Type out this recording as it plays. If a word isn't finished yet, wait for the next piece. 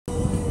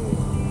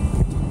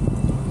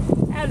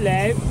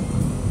Hello.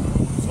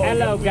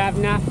 Hello,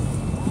 Governor.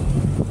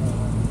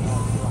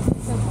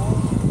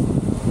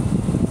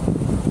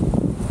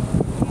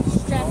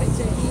 Strap it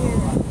to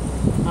here.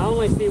 I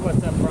only see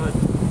what's up front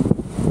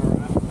or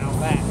out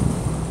back.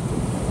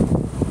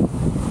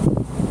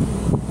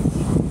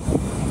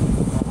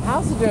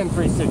 How's it doing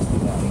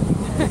 360 now?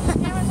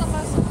 Camera's on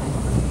both sides.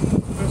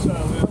 Fish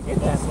eye lift on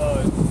both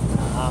sides.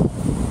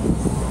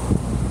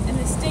 And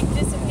the stick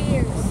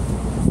disappears.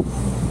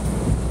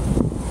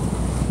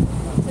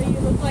 So you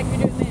look like you're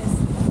doing this.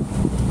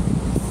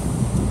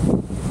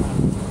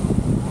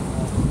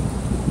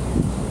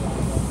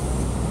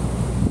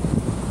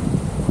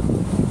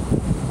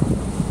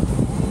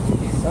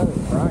 Sun is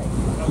bright.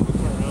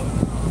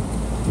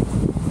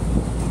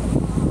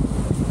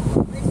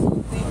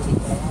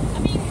 I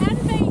mean, how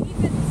did they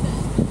even...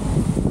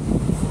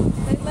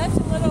 They left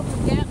a little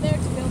gap there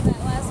to build that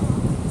last one.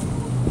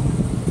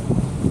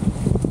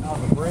 Oh,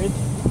 the bridge?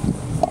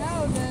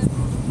 No,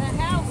 the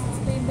house is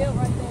being built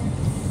right there.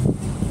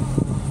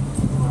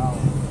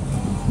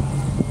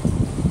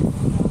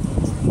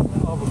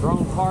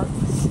 Overgrown part.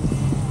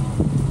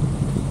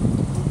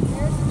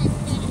 There's an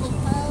infinity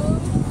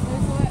code.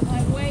 There's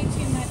like way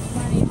too much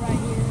money right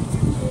here.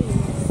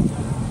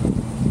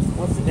 Jeez.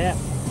 What's the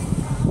depth?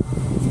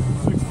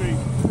 6 feet.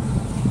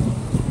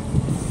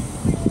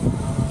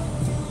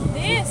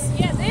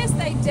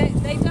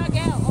 They dug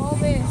out all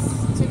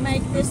this to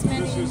make this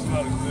many. This used to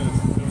not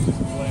exist. There was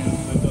just land.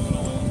 They dug it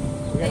all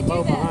in. We got a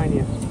boat behind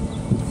you.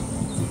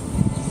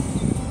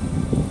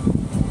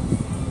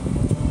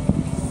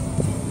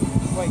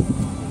 Wait,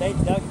 they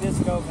dug this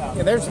cove out.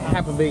 Yeah, there's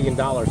 $500 million in They're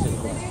there. doing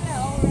that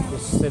all around.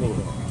 Just sitting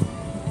there.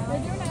 They're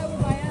doing that over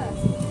by us.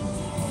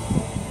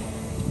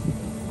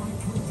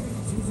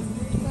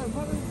 So it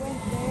probably went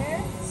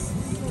there.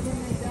 So then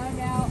they dug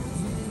out.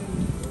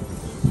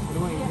 What do you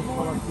want? You just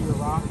pull up to your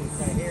rock and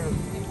say, here.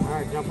 All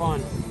right, jump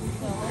on.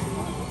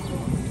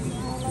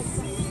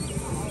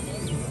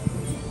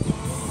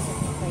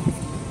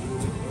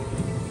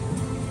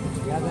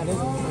 Yeah, that is a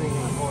tree in the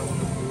forest.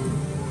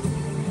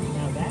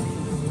 Now that's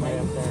Way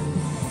up there.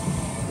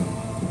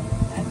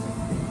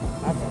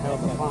 That's a hell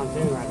of a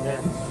pontoon right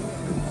there.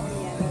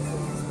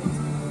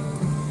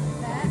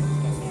 That.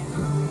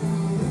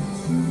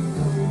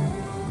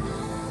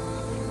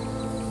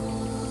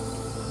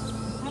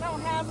 I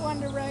don't have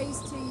one to raise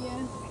to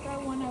you. Throw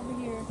one over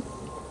here.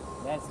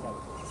 that's got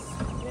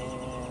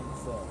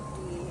expensive.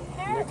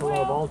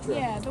 Michelob Ultra.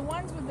 Yeah, the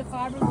ones with the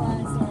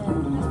fiberglass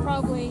are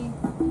probably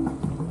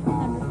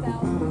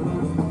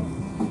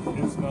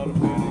 100,000. It's not a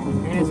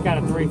penny. And it's got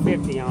a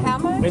 350 on it. How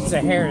much? It's a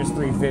Harris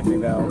 350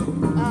 though.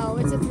 Oh,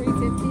 it's a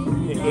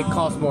 350. It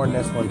costs more than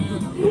this one.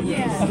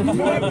 Yeah,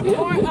 more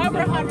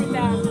over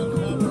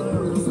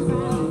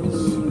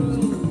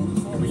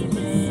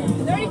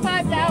 100,000.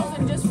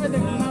 35,000 just for the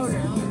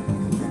motor.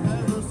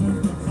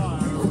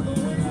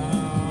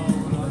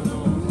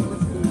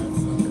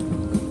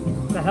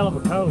 It's a hell of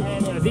a code.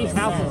 These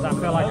houses, I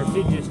feel like, are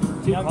too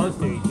close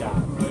to each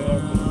other.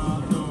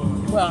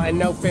 Well, and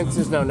no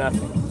fences, no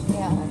nothing.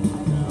 Yeah.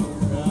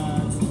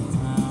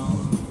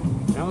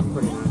 That was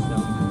pretty nice,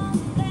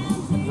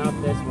 though. Not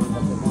this one,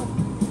 but the one.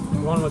 The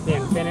one with the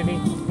infinity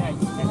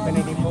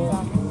pool.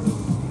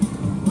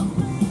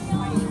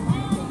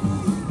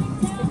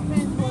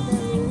 Depends where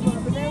their rules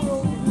are, but their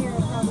rules here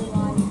are probably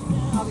like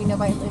Probably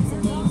nobody lives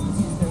in these.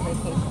 It's just their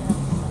vacation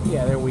house.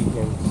 Yeah, they're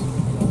weekends.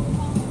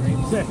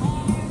 Sick.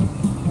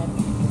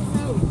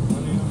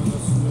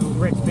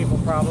 Rich people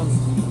problems.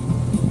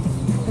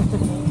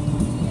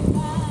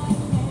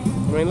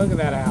 I mean, look at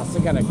that house.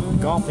 They got a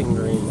golfing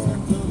green there. I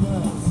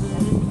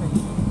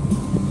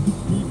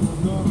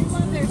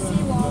love their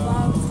seawall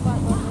though. It's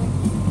quite lovely.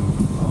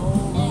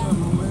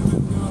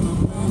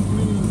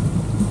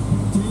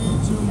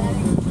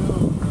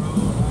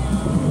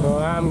 Well,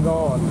 I'm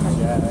going,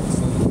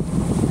 Jackson.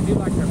 I do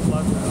like their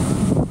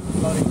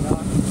floating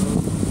dock.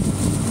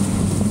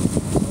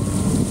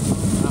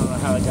 I don't know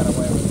how they got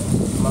away with it.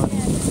 Money.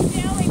 Yeah, this is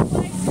the only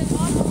place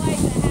on the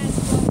lake that has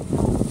floating.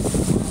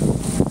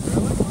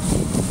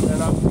 They're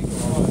not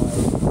speaking all the way.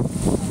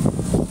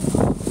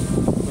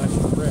 Unless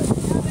you're rich.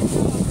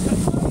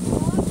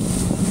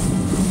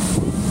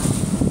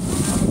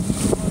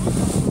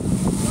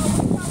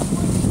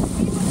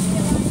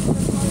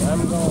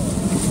 I'm going.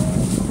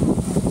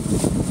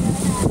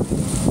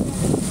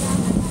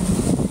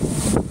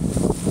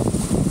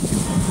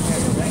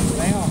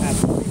 They all have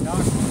floating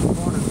docks in the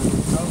corner of the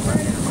cove right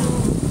here.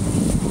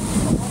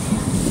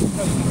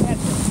 So you had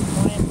to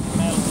clamp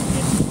metal to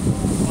get to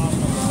the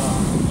bottom of the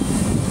rock.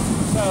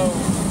 So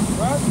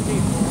road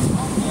people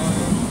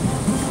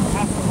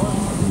have to work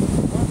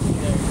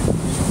there,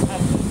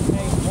 have to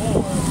pay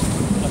more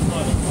than a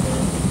floating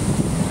dock.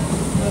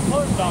 The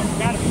floating dock's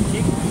got to be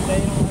cheap because they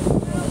don't have to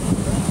pay.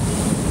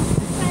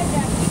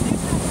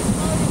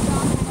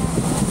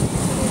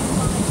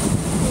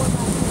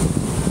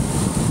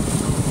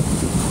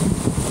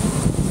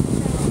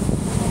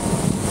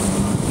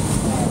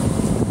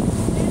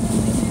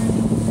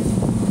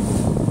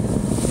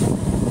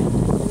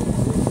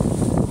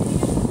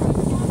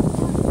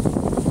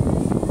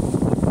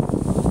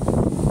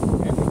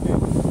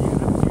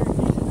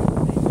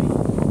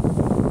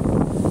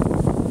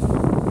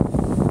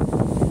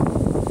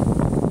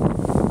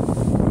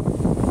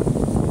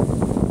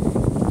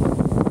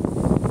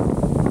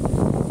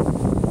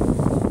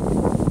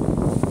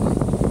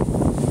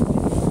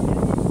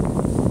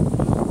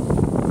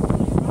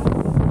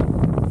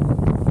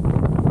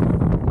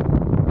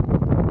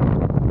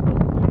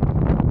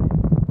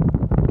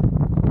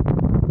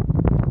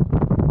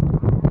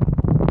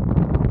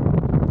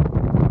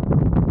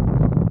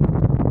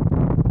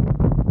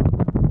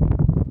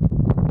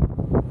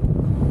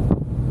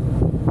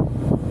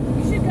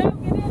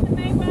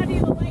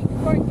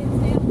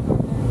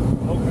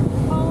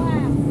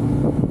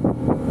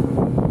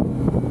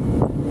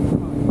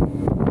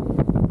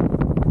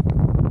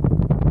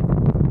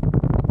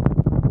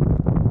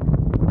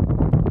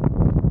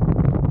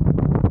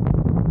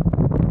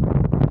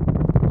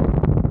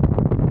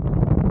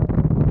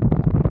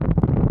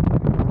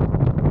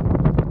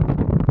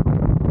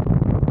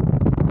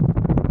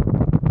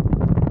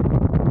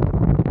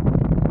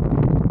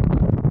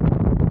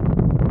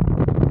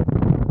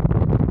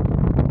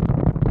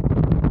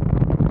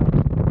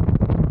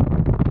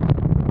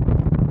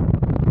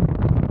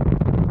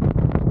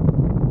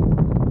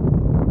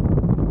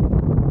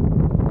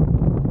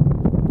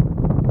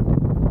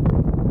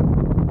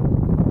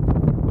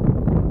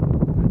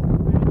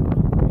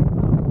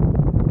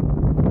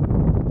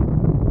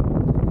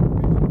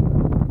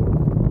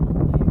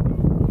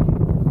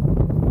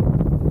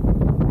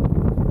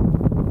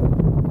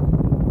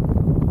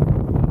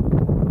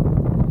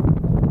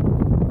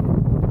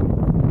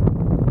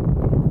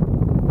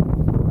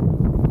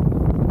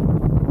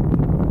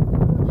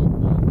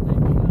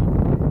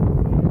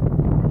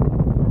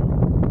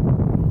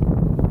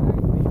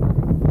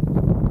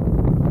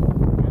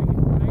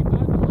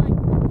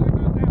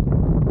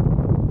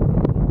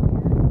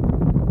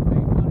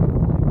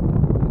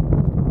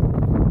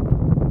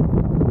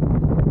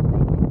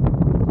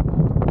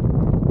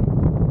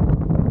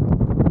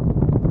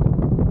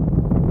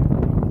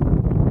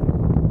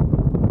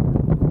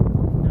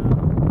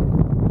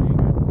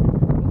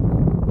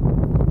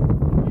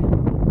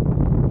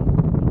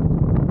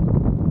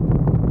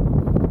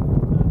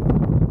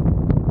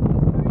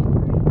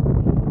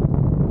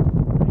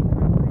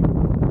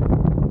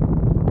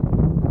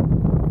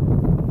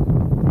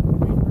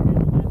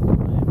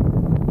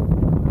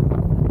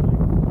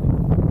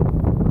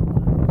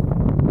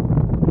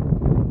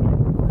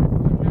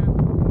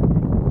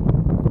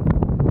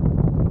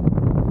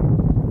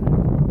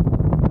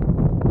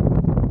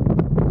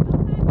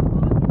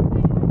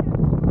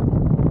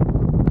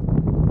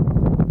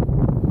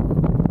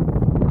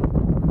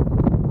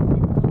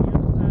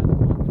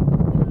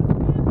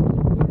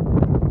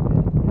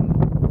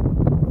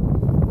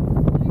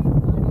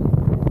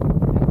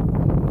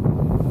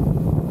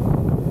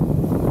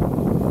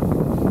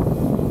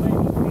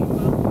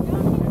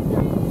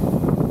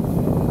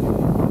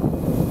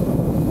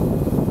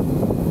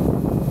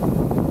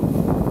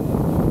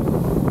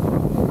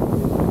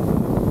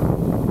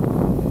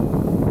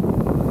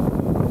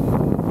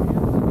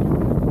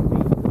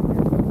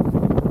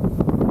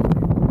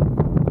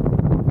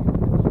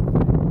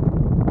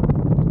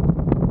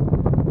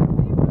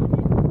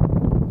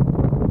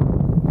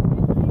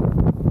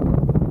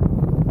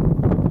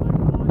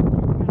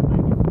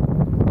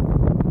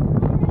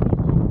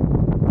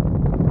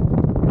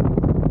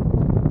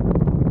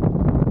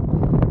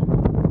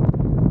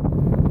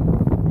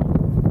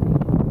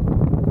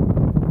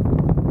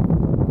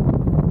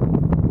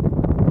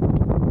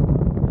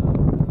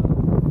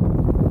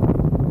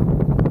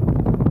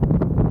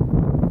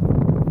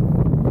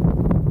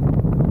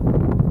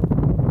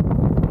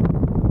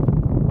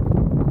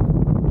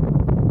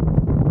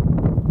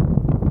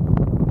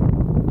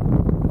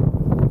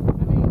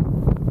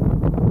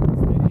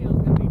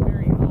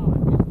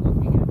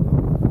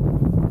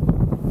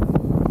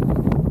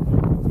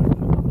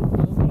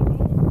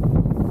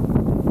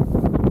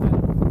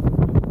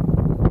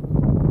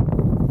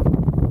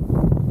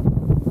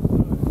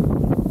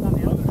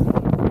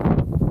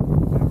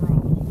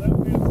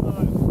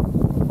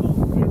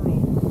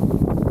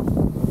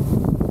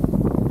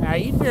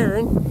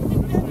 interfering.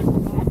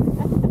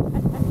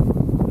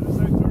 Just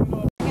say turn it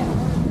off.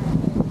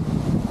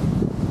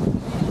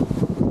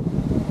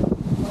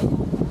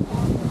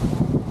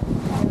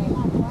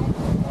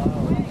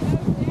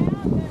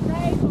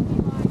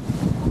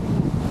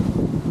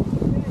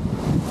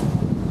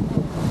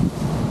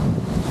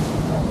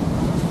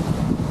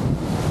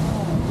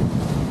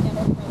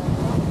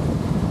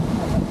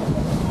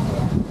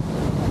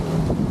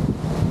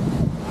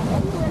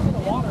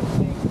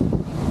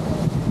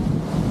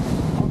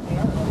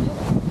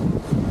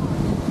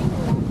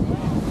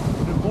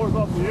 It pours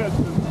off the edge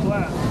because it's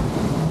flat.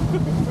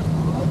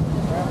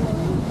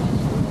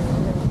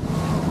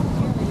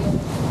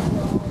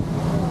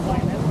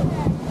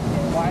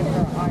 Why is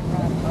there a high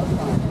tide and low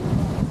tide?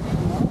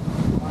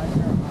 Why is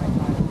there a high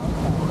tide and low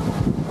tide?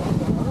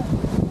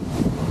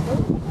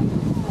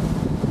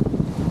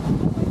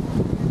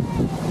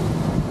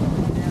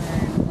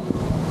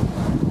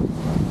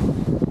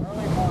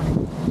 Early morning.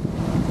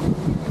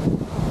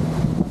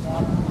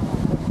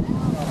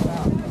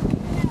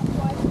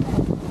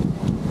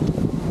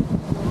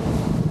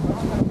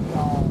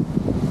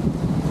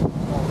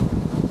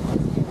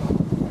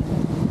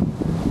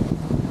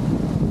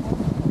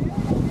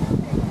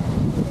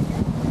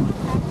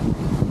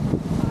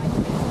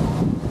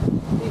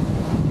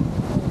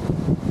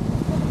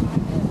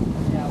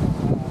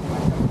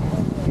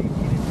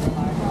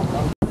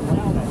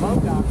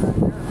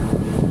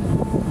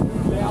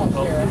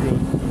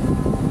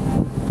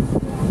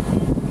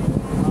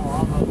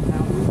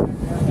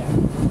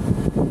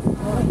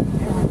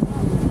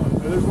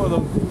 There's one of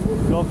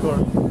those golf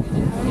carts.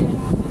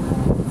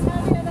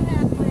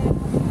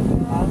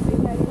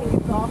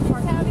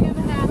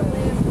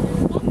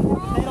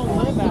 They don't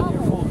live out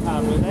here full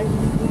time, do they?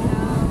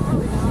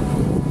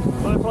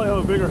 Well, they probably have a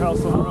bigger house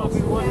somewhere else.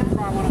 We want to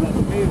try one of those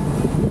new.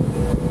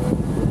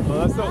 Well,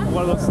 that's not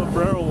one of those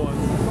sombrero ones.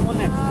 The one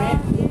that's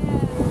bent.